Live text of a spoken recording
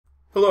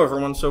Hello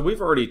everyone, so we've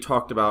already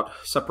talked about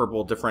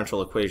separable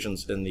differential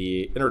equations in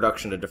the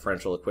introduction to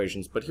differential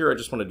equations, but here I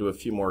just want to do a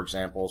few more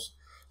examples.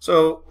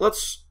 So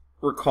let's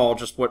recall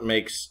just what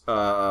makes,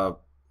 so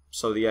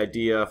the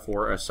idea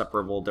for a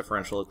separable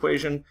differential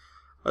equation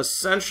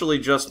essentially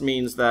just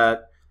means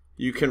that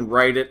you can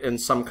write it in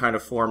some kind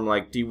of form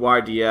like dy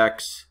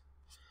dx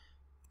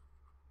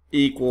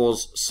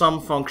equals some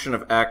function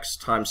of x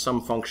times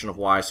some function of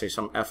y, say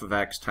some f of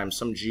x times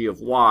some g of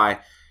y.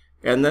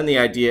 And then the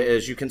idea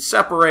is you can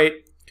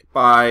separate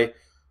by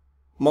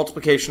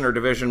multiplication or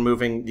division,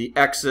 moving the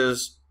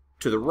x's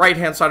to the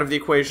right-hand side of the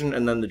equation,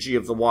 and then the g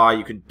of the y,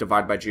 you could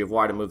divide by g of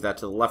y to move that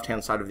to the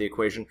left-hand side of the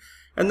equation.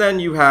 And then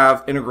you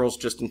have integrals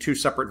just in two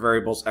separate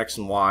variables, x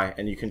and y,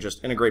 and you can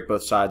just integrate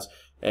both sides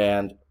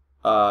and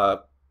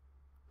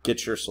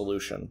get your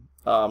solution.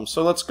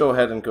 So let's go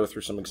ahead and go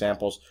through some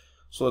examples.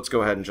 So let's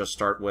go ahead and just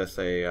start with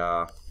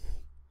a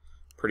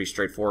pretty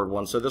straightforward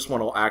one. So this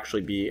one will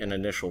actually be an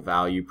initial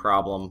value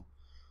problem.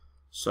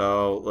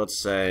 So let's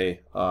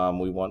say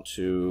we want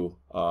to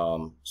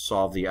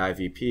solve the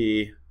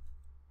IVP.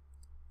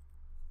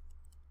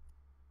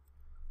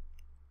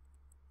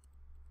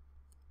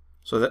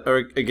 So that,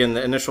 again,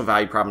 the initial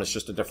value problem is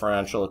just a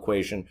differential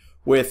equation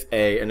with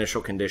a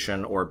initial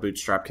condition or a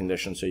bootstrap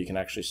condition, so you can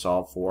actually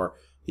solve for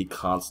the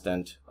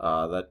constant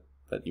that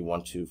you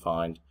want to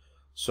find.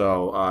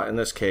 So in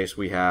this case,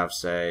 we have,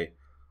 say,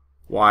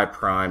 y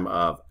prime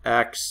of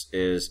x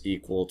is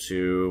equal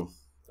to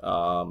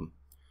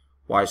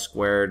y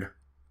squared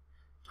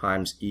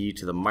times e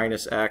to the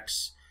minus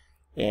x,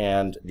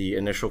 and the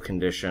initial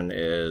condition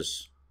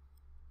is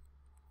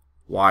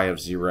y of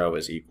 0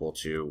 is equal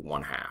to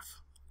 1/2.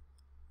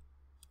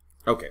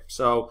 Okay,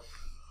 so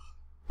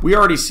we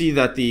already see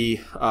that the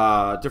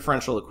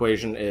differential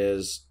equation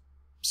is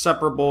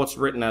separable. It's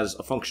written as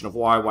a function of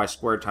y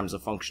squared times a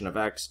function of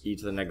x, e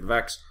to the negative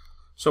x.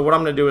 So what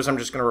I'm going to do is I'm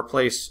just going to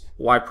replace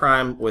y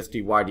prime with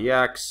dy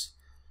dx,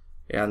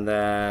 and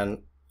then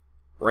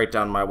write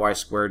down my y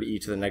squared e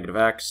to the negative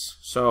x.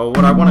 So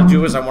what I want to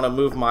do is I want to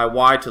move my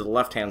y to the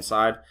left-hand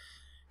side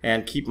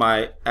and keep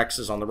my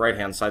x's on the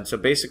right-hand side. So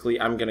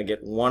basically I'm going to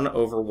get 1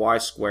 over y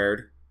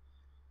squared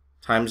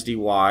times dy,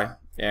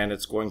 and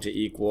it's going to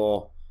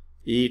equal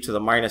e to the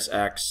minus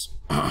x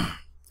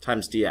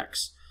times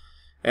dx.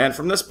 And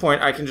from this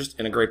point I can just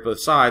integrate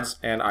both sides,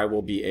 and I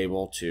will be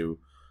able to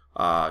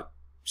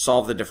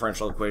solve the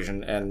differential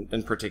equation, and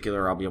in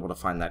particular I'll be able to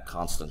find that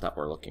constant that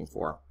we're looking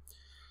for.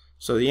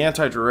 So the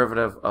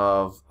antiderivative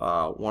of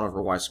 1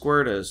 over y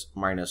squared is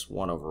minus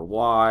 1 over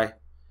y,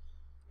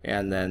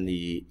 and then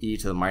the e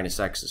to the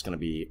minus x is going to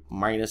be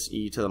minus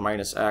e to the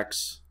minus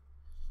x,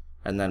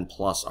 and then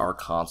plus our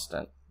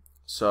constant.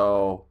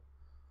 So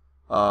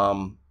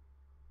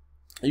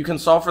you can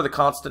solve for the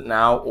constant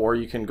now, or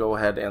you can go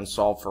ahead and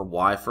solve for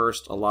y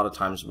first. A lot of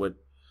times what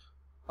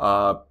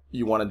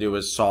you want to do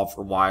is solve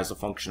for y as a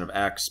function of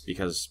x,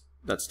 because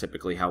that's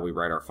typically how we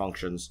write our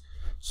functions.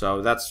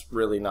 So that's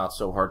really not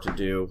so hard to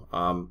do.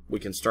 We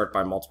can start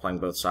by multiplying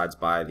both sides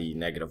by the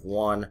negative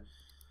 1.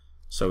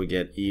 So we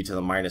get e to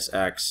the minus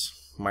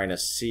x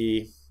minus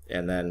c,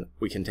 and then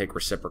we can take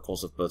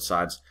reciprocals of both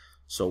sides.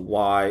 So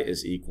y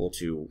is equal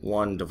to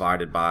 1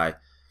 divided by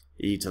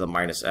e to the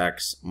minus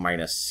x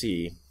minus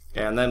c.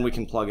 And then we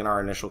can plug in our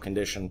initial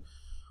condition,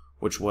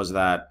 which was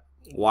that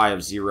y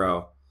of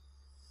 0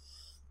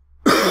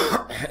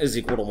 is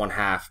equal to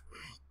 1/2.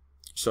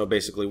 So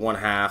basically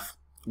 1/2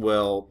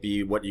 will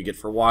be what you get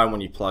for y when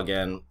you plug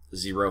in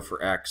 0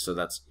 for x, so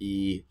that's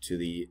e to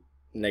the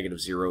negative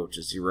 0, which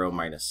is 0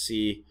 minus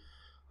c.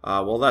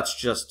 Well, that's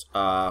just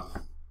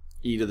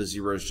e to the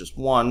 0 is just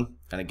 1,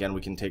 and again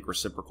we can take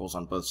reciprocals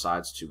on both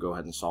sides to go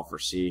ahead and solve for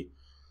c.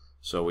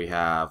 So we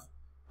have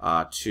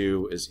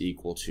 2 is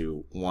equal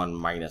to 1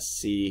 minus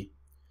c.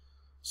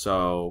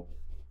 So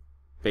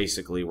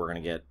basically we're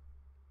going to get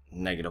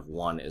negative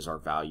 1 is our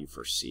value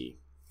for c.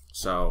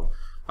 So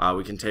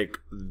we can take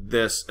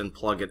this and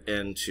plug it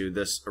into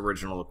this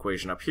original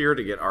equation up here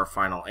to get our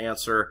final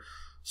answer.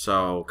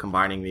 So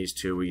combining these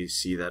two, we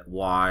see that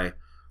y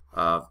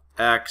of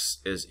x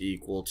is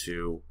equal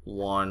to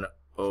 1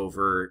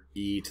 over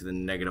e to the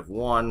negative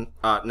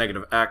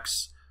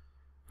x,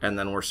 and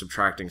then we're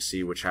subtracting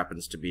c, which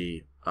happens to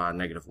be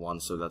negative 1,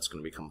 so that's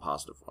going to become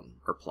positive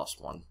 1 or plus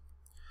 1.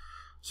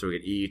 So we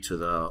get e to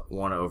the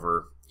 1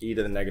 over e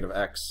to the negative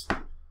x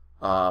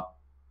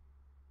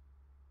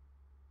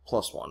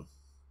plus 1.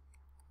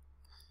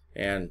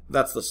 And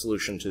that's the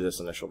solution to this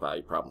initial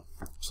value problem.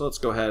 So let's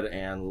go ahead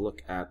and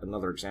look at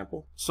another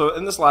example. So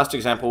in this last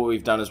example, what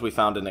we've done is we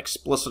found an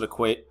explicit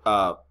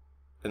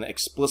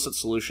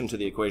solution to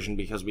the equation,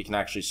 because we can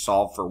actually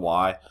solve for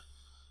y.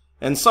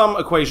 In some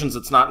equations,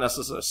 it's not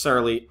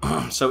necessarily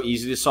so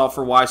easy to solve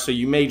for y, so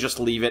you may just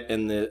leave it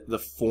in the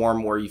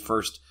form where you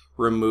first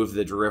remove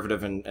the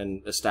derivative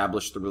and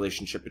establish the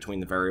relationship between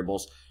the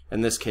variables.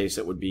 In this case,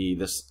 it would be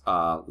this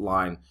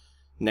line,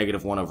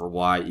 negative 1 over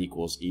y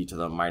equals e to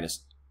the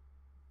minus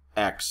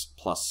x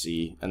plus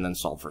c, and then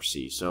solve for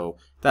c. So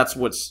that's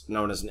what's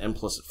known as an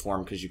implicit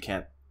form, because you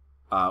can't,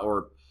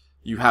 or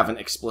you haven't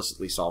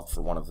explicitly solved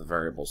for one of the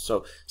variables.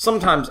 So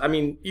sometimes, I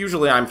mean,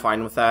 usually I'm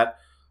fine with that.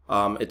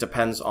 It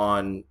depends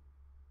on,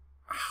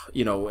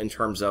 in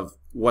terms of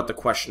what the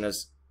question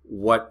is,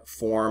 what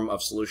form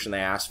of solution they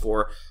ask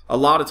for. A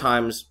lot of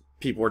times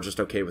people are just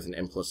okay with an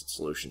implicit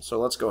solution. So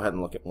let's go ahead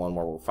and look at one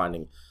where we're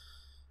finding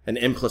an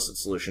implicit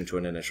solution to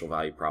an initial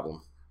value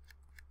problem.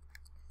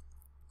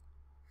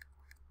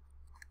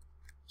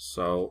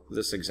 So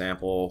this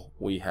example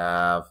we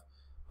have,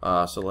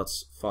 so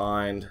let's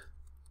find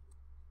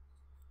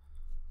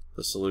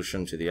the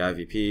solution to the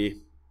IVP,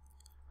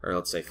 or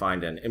let's say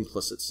find an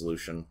implicit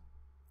solution.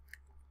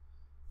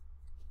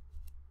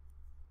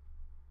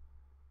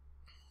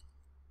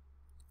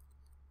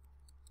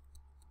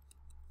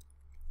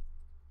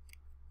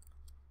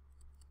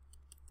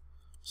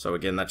 So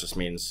again, that just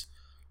means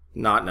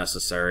not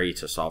necessary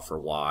to solve for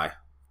y.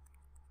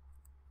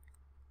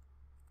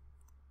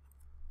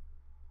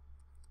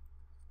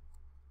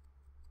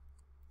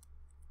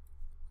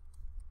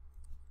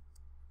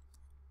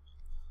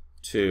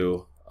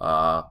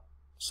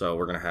 So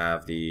we're going to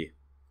have the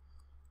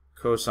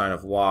cosine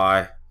of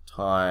y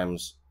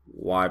times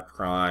y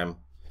prime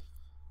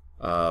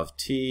of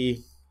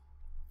t,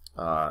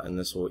 and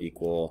this will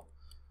equal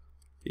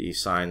the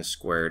sine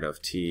squared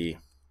of t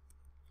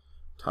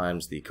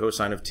times the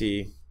cosine of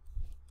t,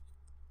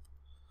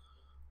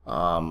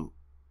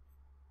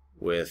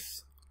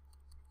 with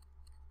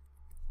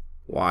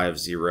y of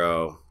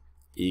 0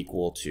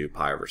 equal to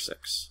pi over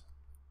 6.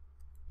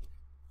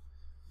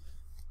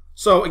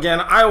 So again,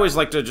 I always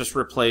like to just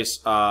replace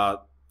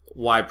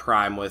y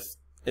prime with,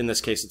 in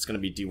this case, it's going to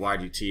be dy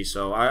dt.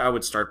 So I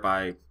would start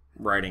by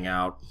writing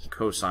out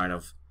cosine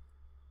of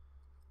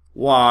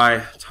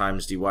y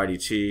times dy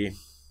dt,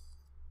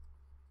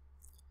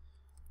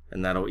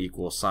 and that'll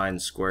equal sine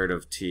squared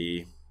of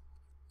t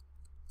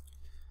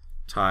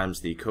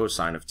times the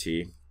cosine of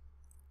t.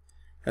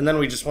 And then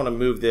we just want to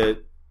move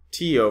the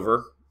t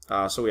over,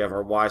 so we have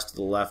our y's to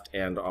the left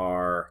and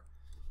our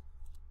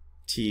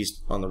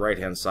t's on the right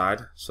hand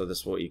side. So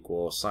this will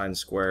equal sine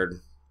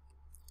squared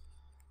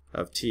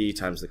of t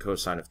times the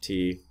cosine of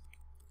t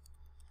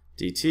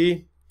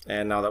dt.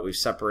 And now that we've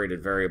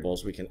separated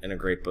variables, we can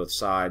integrate both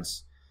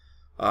sides.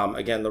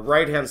 Again, the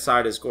right hand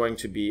side is going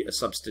to be a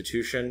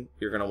substitution.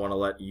 You're going to want to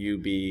let u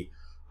be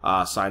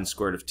sine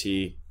squared of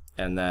t,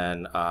 and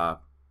then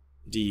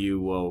du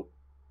will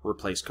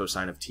replace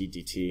cosine of t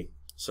dt.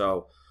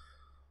 So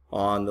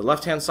on the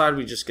left hand side,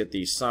 we just get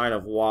the sine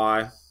of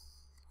y,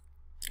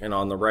 and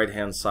on the right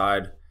hand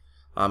side,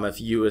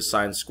 if u is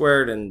sine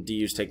squared and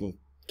du is taking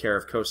care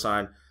of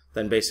cosine,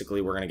 then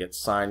basically we're going to get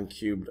sine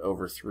cubed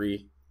over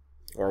 3,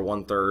 or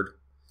 1/3,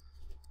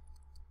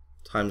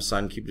 times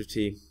sine cubed of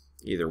t.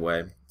 Either way,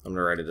 I'm going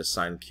to write it as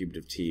sine cubed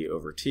of t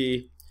over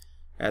t,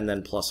 and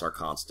then plus our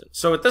constant.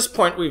 So at this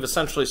point, we've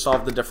essentially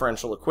solved the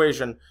differential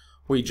equation.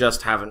 We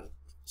just haven't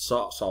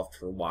solved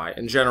for y.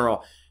 In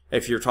general,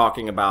 if you're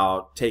talking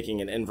about taking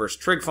an inverse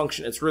trig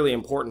function, it's really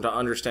important to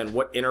understand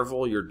what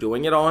interval you're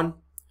doing it on.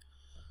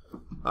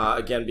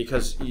 Again,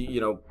 because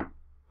the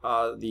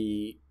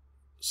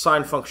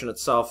sine function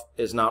itself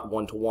is not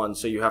one-to-one,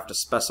 so you have to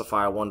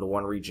specify a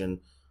one-to-one region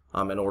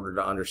in order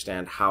to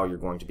understand how you're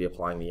going to be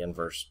applying the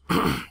inverse.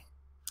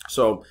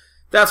 So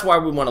that's why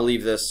we want to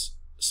leave this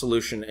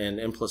solution in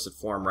implicit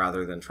form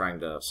rather than trying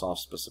to solve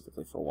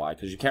specifically for y,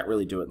 because you can't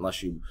really do it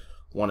unless you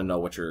want to know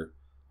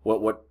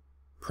what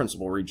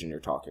principal region you're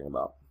talking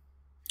about.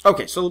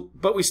 Okay, so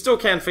but we still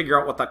can figure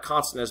out what that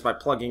constant is by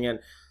plugging in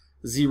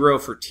 0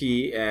 for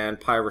t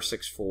and pi over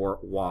 6 for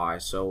y.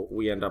 So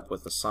we end up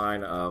with the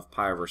sine of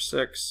pi over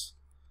 6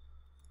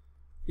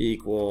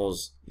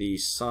 equals the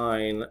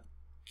sine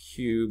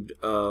cubed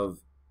of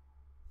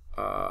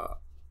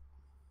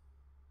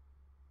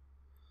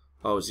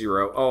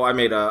 0. Oh, I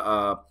made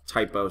a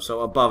typo.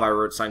 So above I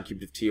wrote sine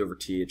cubed of t over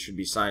t. It should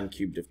be sine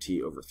cubed of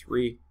t over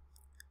 3.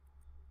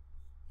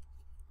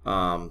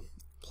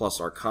 Plus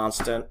our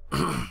constant.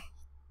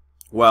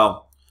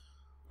 Well,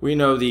 we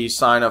know the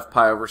sine of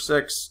pi over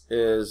 6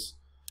 is,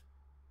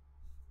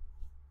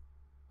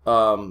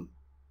 the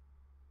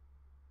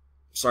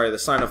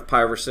sine of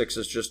pi over 6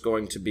 is just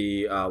going to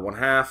be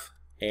 1/2,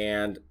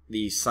 and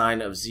the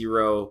sine of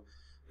 0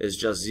 is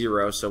just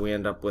 0, so we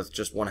end up with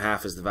just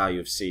 1/2 is the value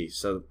of c.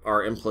 So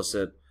our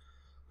implicit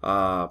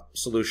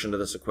solution to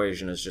this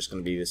equation is just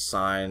going to be the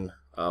sine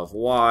of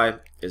y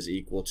is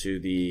equal to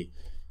the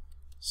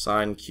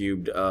sine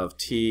cubed of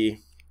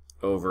t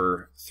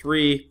over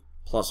 3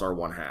 plus our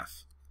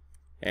 1/2.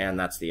 And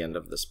that's the end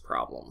of this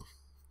problem.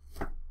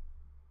 So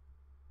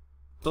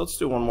let's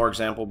do one more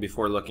example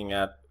before looking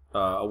at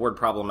a word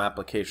problem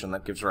application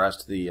that gives rise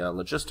to the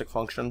logistic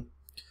function.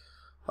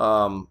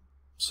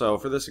 So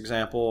for this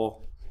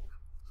example,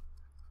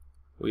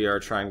 we are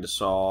trying to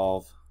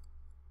solve,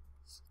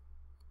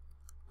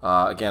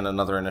 again,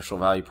 another initial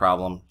value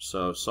problem.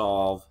 So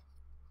solve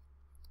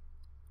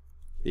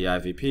the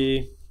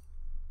IVP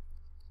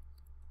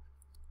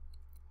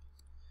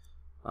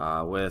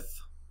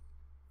with,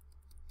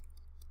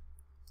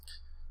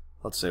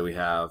 let's say we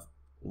have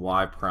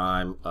y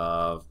prime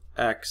of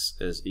x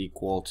is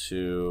equal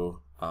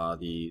to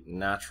the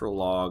natural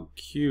log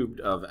cubed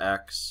of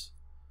x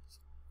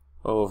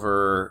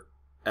over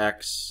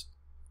x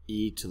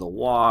e to the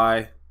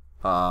y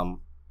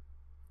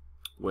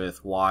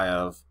with y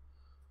of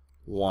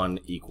 1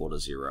 equal to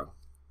 0.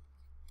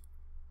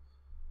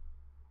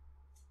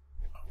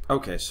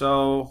 Okay,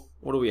 so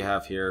what do we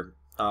have here?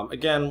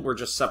 Again, we're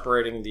just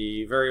separating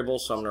the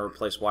variables, so I'm going to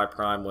replace y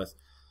prime with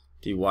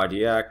dy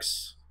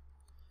dx,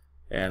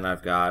 and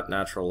I've got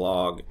natural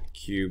log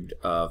cubed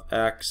of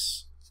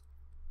x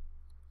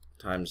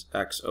times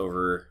x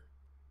over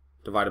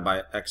divided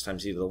by x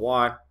times e to the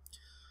y.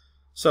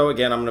 So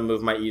again, I'm going to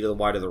move my e to the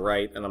y to the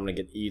right, and I'm going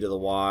to get e to the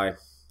y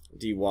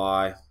dy,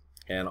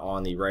 and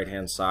on the right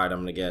hand side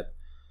I'm going to get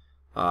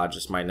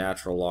just my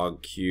natural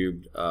log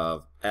cubed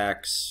of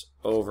x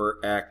over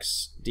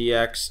x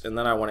dx, and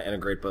then I want to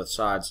integrate both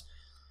sides.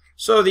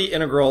 So the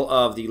integral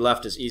of the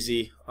left is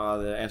easy.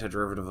 The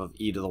antiderivative of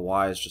e to the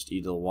y is just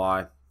e to the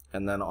y.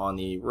 And then on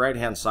the right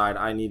hand side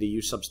I need a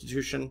u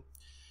substitution.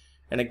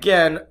 And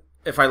again,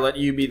 if I let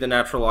u be the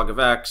natural log of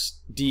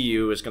x,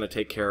 du is going to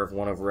take care of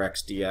 1 over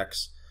x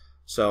dx.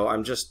 So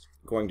I'm just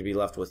going to be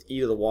left with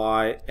e to the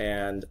y,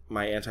 and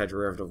my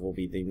antiderivative will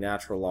be the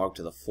natural log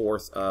to the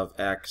 4th of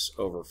x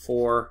over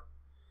 4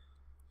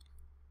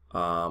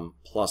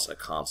 plus a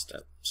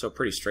constant. So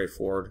pretty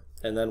straightforward.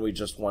 And then we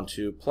just want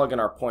to plug in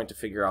our point to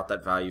figure out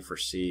that value for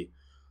c.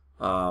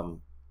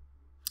 And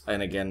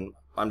again,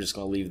 I'm just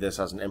going to leave this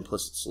as an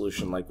implicit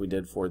solution like we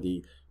did for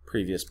the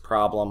previous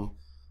problem.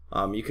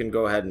 You can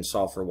go ahead and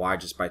solve for y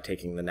just by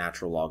taking the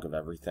natural log of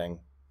everything.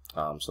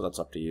 So that's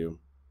up to you.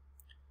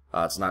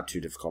 It's not too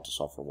difficult to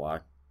solve for y.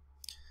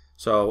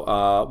 So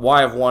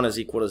y of 1 is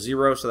equal to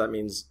 0, so that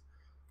means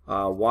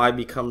y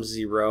becomes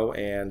 0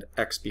 and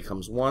x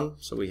becomes 1.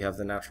 So we have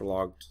the natural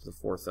log to the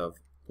 4th of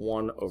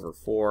 1 over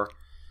 4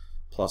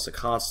 plus a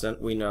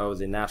constant. We know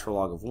the natural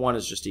log of 1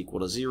 is just equal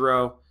to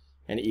 0,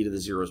 and e to the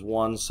 0 is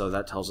 1, so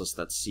that tells us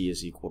that c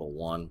is equal to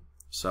 1.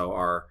 So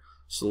our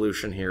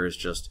solution here is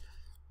just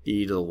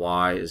e to the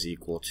y is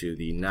equal to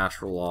the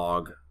natural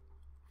log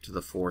to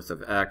the 4th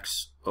of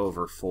x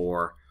over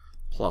 4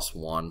 plus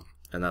 1,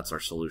 and that's our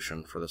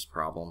solution for this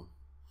problem.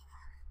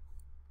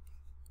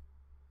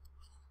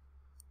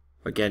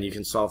 Again, you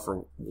can solve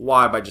for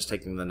y by just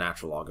taking the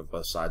natural log of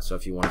both sides. So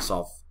if you want to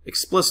solve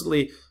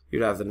explicitly,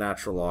 you'd have the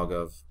natural log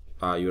of,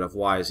 you would have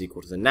y is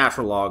equal to the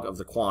natural log of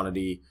the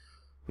quantity,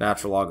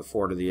 natural log of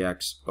 4 to the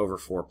x over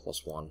 4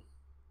 plus 1.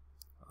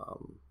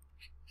 All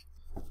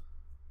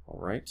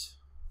right.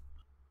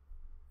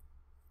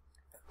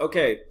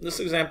 Okay,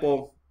 this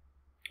example,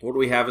 what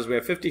we have is we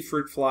have 50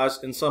 fruit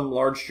flies in some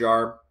large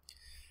jar,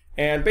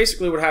 and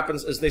basically what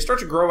happens is they start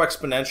to grow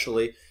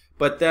exponentially,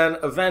 but then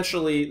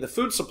eventually the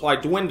food supply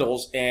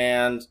dwindles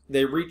and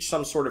they reach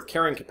some sort of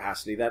carrying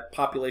capacity. That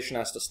population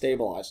has to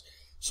stabilize.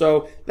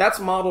 So that's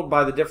modeled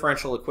by the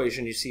differential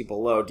equation you see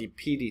below. dp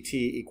dt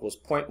equals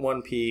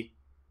 0.1 p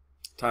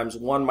times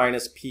 1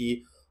 minus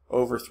p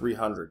over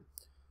 300.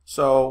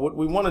 So what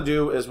we want to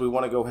do is we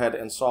want to go ahead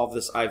and solve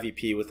this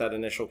IVP with that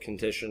initial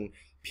condition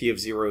p of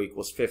 0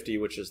 equals 50,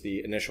 which is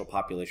the initial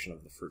population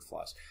of the fruit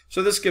flies.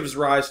 So this gives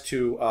rise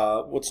to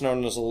what's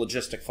known as a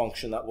logistic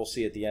function that we'll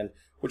see at the end,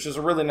 which is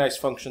a really nice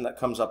function that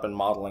comes up in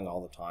modeling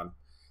all the time.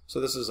 So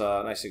this is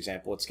a nice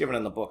example. It's given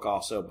in the book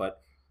also,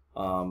 but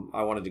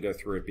I wanted to go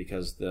through it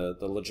because the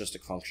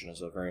logistic function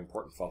is a very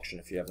important function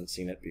if you haven't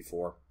seen it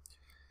before.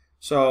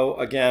 So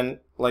again,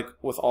 like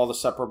with all the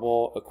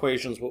separable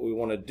equations, what we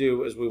want to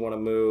do is we want to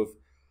move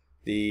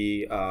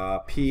the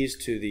p's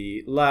to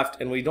the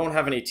left, and we don't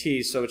have any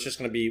t's, so it's just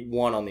going to be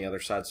 1 on the other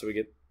side. So we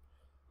get,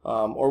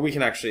 or we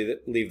can actually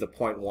leave the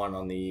 0.1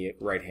 on the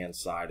right-hand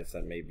side if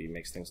that maybe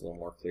makes things a little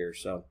more clear.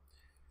 So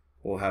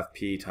we'll have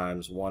p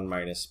times 1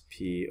 minus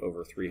p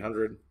over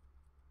 300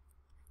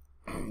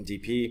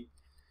 dp,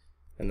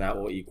 and that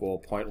will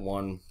equal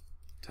 0.1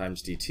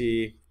 times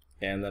dt,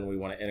 and then we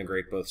want to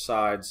integrate both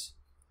sides.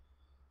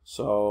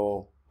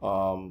 So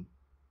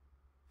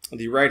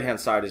the right-hand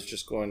side is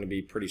just going to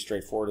be pretty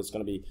straightforward. It's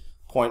going to be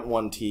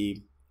 0.1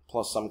 t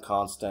plus some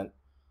constant.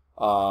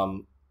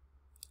 On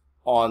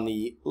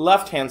the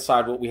left-hand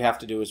side, what we have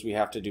to do is we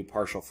have to do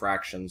partial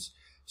fractions.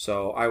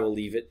 So I will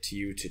leave it to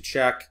you to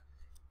check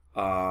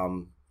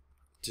to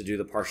do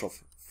the partial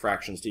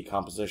fractions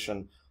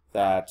decomposition.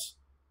 That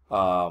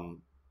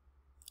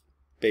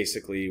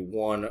basically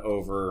 1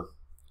 over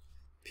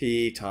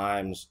p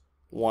times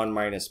 1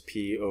 minus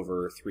p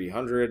over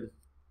 300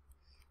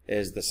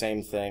 is the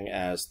same thing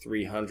as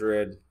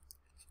 300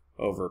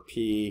 over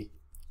p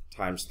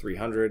times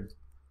 300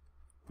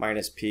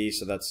 minus p.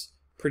 So that's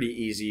pretty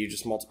easy. You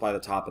just multiply the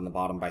top and the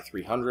bottom by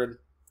 300.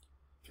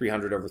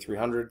 300 over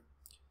 300.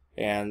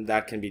 And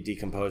that can be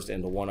decomposed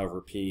into 1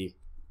 over p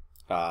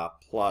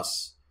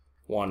plus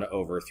 1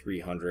 over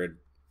 300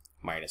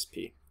 minus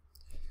p.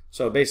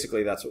 So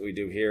basically that's what we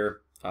do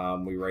here.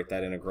 We write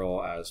that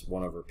integral as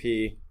 1 over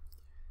p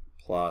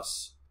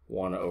plus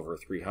 1 over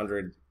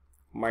 300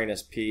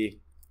 minus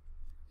p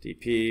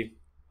dp.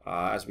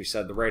 As we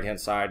said, the right-hand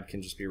side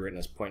can just be written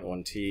as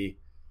 0.1 t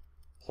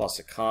plus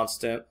a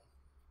constant.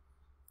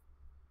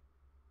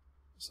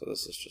 So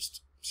this is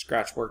just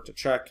scratch work to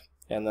check,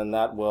 and then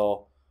that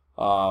will,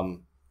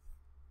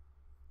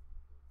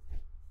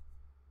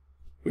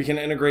 we can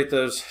integrate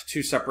those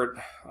two separate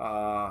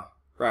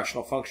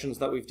rational functions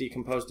that we've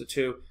decomposed it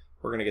to.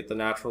 We're going to get the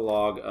natural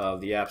log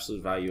of the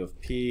absolute value of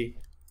p,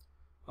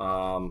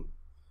 and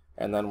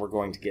then we're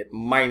going to get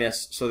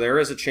minus, so there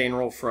is a chain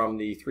rule from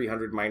the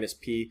 300 minus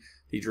p.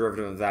 The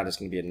derivative of that is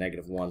going to be a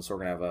 -1, so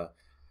we're going to have a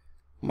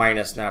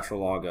minus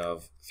natural log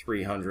of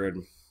 300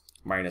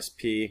 minus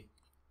p,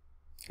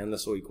 and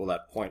this will equal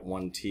that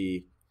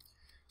 0.1t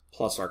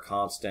plus our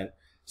constant.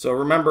 So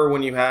remember,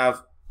 when you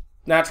have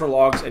natural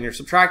logs and you're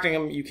subtracting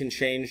them, you can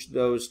change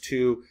those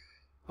two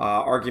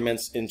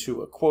arguments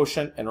into a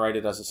quotient and write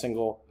it as a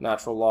single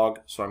natural log.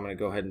 So I'm going to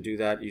go ahead and do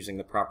that using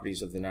the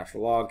properties of the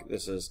natural log.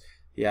 This is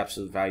the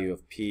absolute value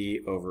of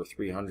p over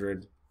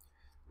 300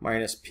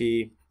 minus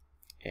p,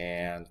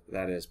 and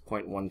that is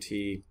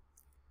 0.1t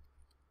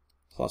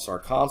plus our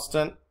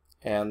constant.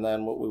 And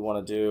then what we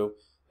want to do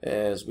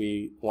is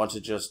we want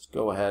to just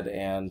go ahead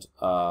and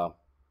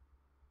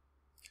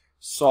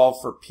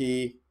solve for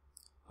p.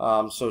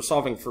 So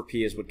solving for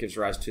p is what gives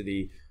rise to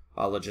the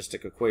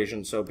logistic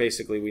equation. So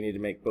basically we need to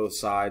make both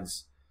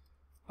sides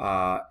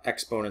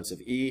exponents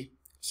of e.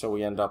 So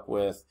we end up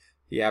with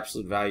the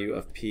absolute value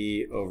of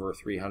p over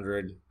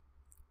 300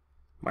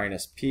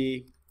 minus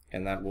p,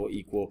 and that will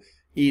equal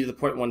e to the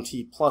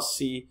 0.1t plus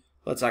c.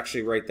 Let's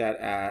actually write that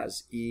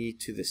as e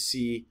to the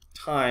c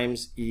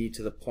times e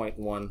to the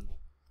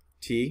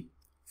 0.1t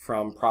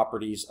from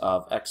properties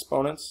of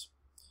exponents.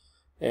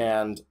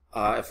 And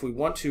if we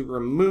want to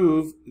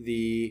remove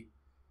the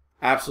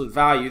absolute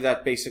value,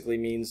 that basically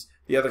means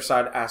the other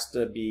side has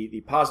to be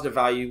the positive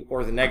value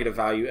or the negative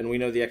value, and we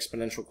know the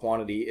exponential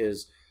quantity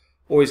is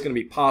always going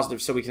to be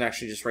positive, so we can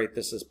actually just write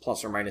this as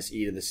plus or minus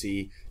e to the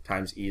c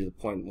times e to the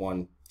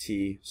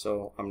 0.1t.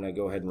 So I'm going to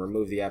go ahead and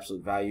remove the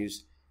absolute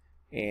values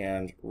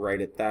and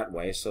write it that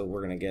way. So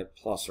we're going to get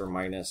plus or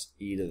minus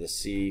e to the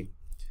c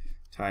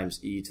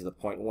times e to the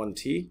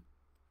 0.1t.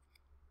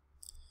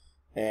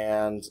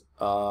 And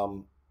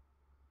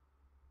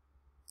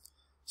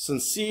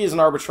since c is an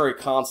arbitrary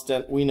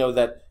constant, we know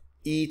that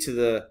e to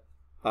the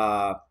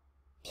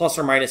plus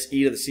or minus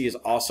e to the c is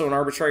also an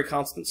arbitrary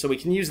constant. So we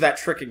can use that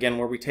trick again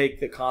where we take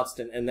the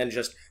constant and then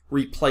just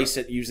replace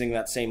it using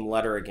that same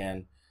letter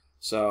again.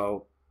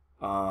 So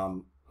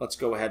let's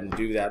go ahead and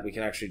do that. We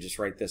can actually just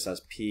write this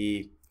as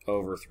p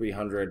over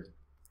 300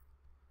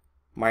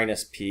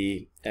 minus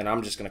p, and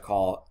I'm just going to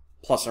call it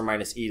plus or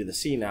minus e to the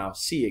c now,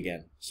 c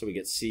again. So we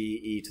get c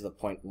e to the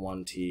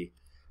 0.1t.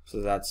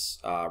 So that's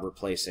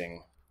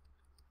replacing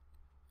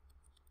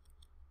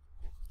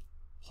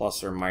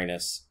plus or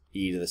minus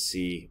e to the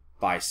c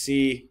by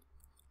c,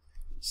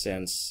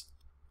 since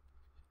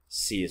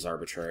c is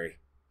arbitrary.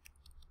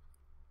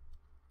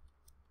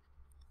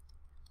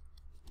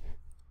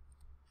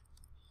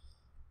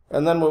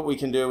 And then what we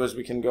can do is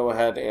we can go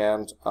ahead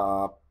and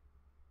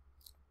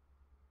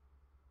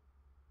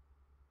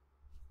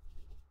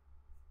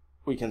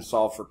we can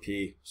solve for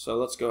p. So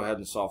let's go ahead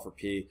and solve for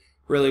p.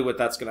 Really what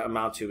that's going to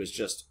amount to is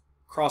just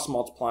cross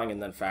multiplying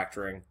and then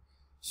factoring.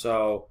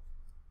 So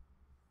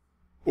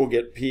we'll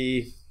get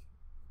p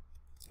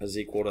is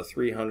equal to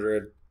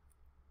 300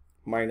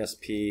 minus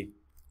p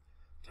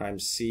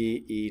times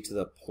c e to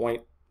the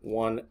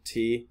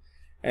 0.1t.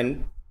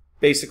 And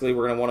basically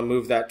we're going to want to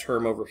move that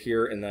term over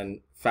here and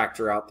then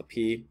factor out the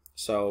p.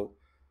 So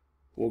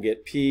we'll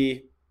get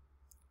p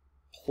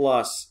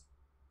plus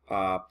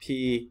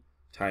p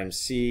times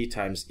c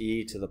times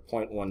e to the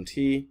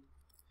 0.1t,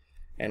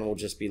 and we'll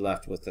just be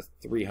left with the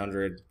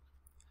 300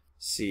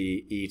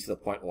 c e to the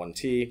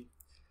 0.1t.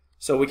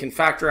 So we can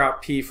factor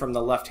out p from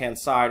the left-hand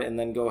side and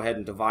then go ahead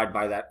and divide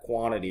by that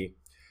quantity.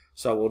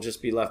 So we'll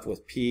just be left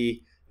with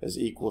p is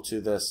equal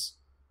to this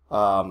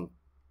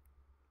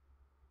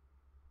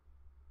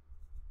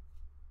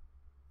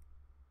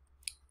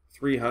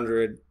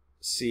 300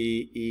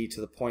 c e to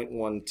the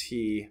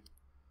 0.1t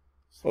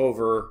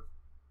over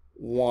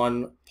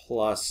 1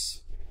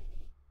 plus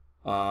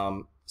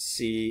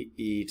c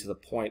e to the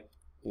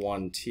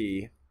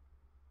 0.1t.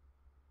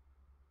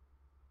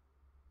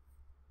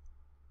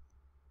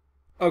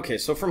 Okay,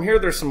 so from here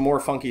there's some more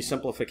funky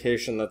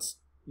simplification that's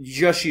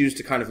just used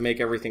to kind of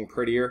make everything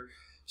prettier.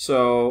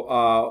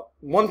 So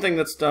one thing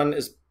that's done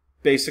is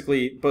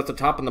basically both the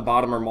top and the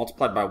bottom are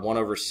multiplied by 1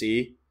 over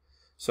c.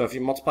 So if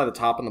you multiply the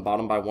top and the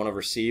bottom by 1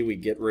 over c, we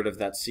get rid of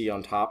that c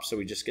on top, so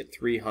we just get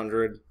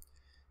 300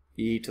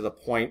 e to the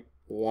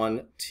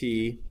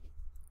 0.1t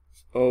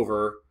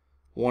over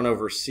 1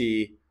 over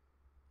c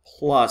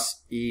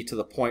plus e to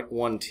the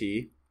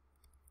 0.1t.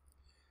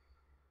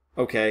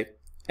 Okay,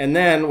 and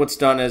then what's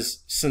done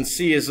is, since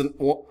c is an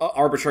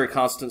arbitrary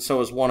constant,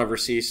 so is 1 over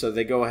c, so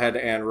they go ahead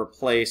and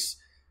replace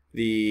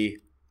the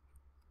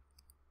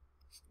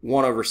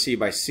 1 over c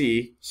by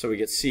c, so we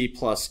get c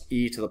plus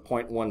e to the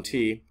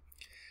 0.1t.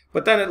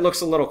 But then it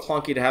looks a little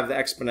clunky to have the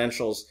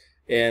exponentials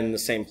in the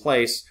same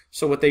place,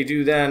 so what they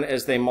do then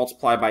is they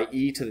multiply by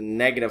e to the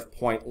negative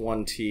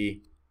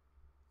 0.1t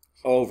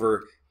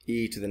over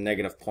e to the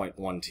negative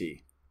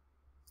 0.1t.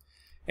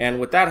 And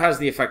what that has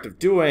the effect of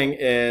doing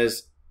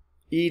is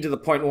e to the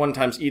 0.1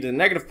 times e to the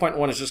negative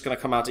 0.1 is just going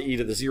to come out to e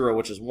to the 0,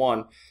 which is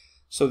 1.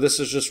 So this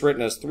is just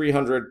written as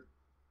 300.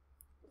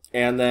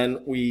 And then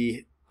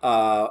we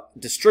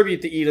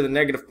distribute the e to the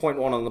negative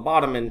 0.1 on the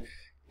bottom, and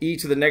e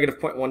to the negative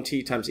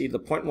 0.1t times e to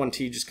the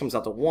 0.1t just comes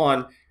out to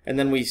 1. And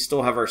then we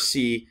still have our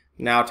c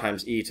now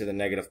times e to the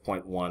negative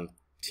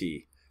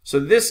 0.1t. So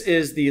this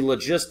is the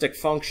logistic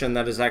function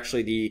that is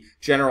actually the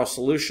general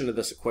solution to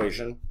this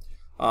equation.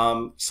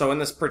 So in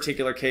this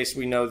particular case,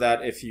 we know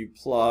that if you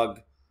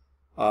plug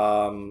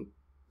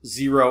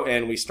 0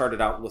 in, we started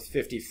out with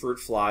 50 fruit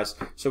flies.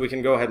 So we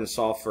can go ahead and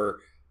solve for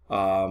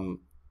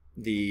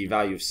the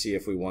value of c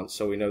if we want.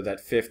 So we know that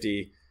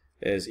 50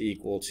 is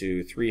equal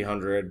to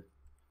 300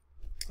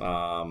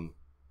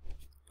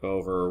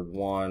 over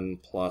 1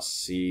 plus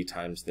c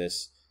times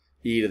this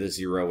e to the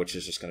 0, which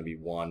is just going to be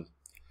 1.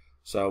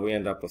 So we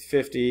end up with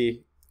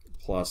 50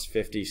 plus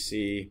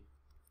 50c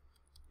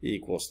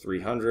equals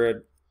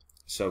 300.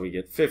 So we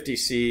get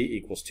 50c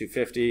equals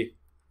 250.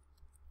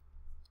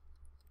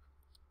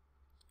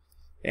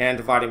 And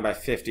dividing by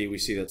 50, we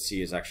see that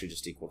c is actually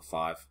just equal to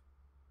 5.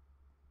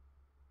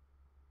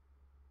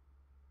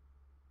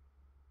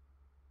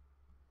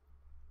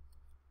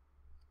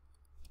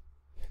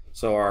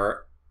 So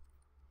our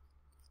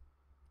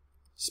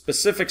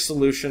specific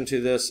solution to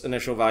this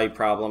initial value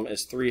problem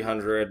is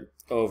 300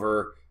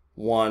 over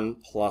 1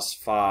 plus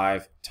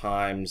 5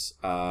 times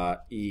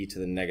e to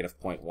the negative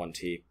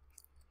 0.1t.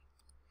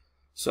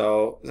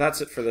 So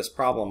that's it for this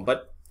problem.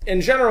 But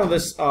in general,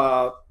 this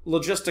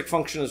logistic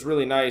function is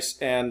really nice,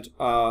 and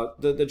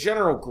the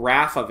general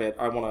graph of it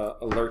I want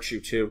to alert you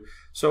to.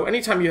 So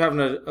anytime you have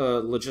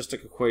a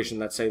logistic equation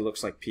that, say,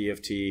 looks like p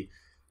of t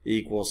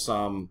equals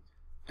some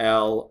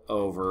L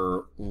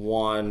over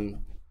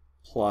 1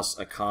 plus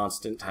a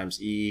constant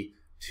times e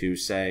to,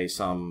 say,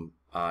 some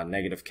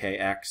negative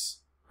kx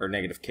or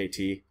negative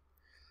kt.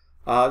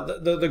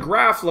 The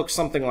graph looks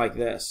something like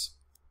this.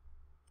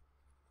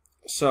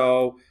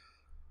 So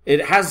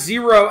it has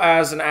 0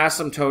 as an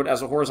asymptote,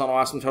 as a horizontal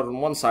asymptote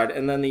on one side,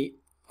 and then the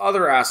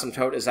other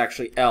asymptote is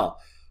actually L.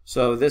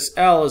 So this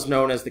L is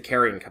known as the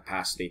carrying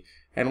capacity.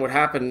 And what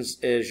happens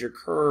is your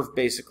curve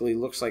basically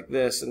looks like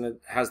this, and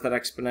it has that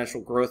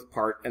exponential growth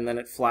part, and then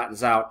it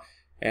flattens out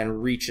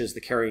and reaches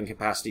the carrying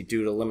capacity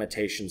due to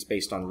limitations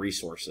based on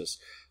resources.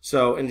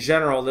 So in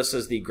general, this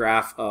is the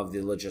graph of the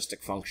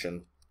logistic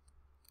function.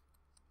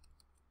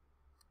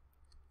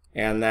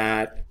 And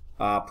that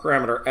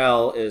parameter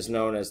L is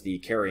known as the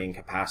carrying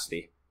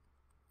capacity.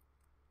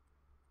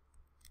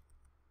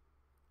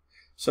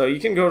 So you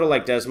can go to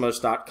like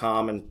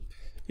Desmos.com and,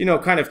 you know,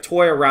 kind of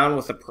toy around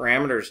with the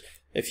parameters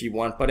if you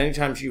want, but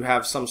anytime you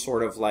have some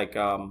sort of like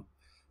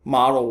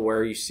model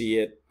where you see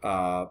it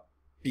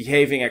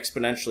behaving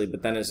exponentially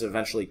but then is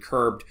eventually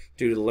curbed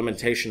due to the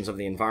limitations of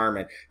the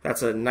environment,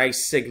 that's a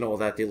nice signal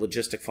that the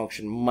logistic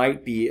function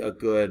might be a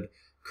good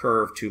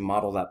curve to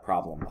model that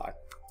problem by.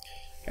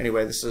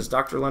 Anyway, this is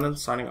Dr. Lennon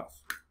signing off.